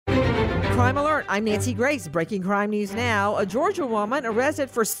Crime Alert, I'm Nancy Grace. Breaking crime news now. A Georgia woman arrested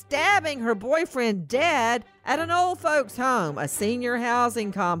for stabbing her boyfriend dead at an old folks' home, a senior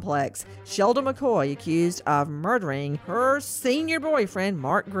housing complex. Sheldon McCoy accused of murdering her senior boyfriend,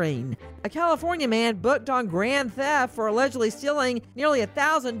 Mark Green. A California man booked on grand theft for allegedly stealing nearly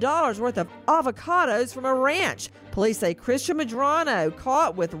 $1,000 worth of avocados from a ranch. Police say Christian Medrano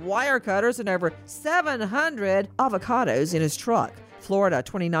caught with wire cutters and over 700 avocados in his truck. Florida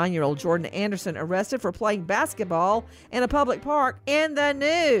 29-year-old Jordan Anderson arrested for playing basketball in a public park in the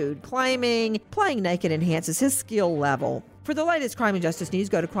nude, claiming playing naked enhances his skill level. For the latest crime and justice news,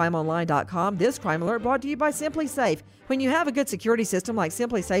 go to crimeonline.com. This Crime Alert brought to you by Simply Safe. When you have a good security system like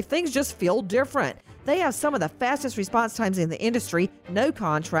Simply Safe, things just feel different. They have some of the fastest response times in the industry, no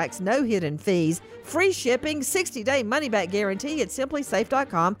contracts, no hidden fees, free shipping, 60-day money-back guarantee at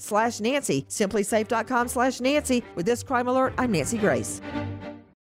simplysafe.com/Nancy. Simplysafe.com/Nancy. With this Crime Alert, I'm Nancy Grace.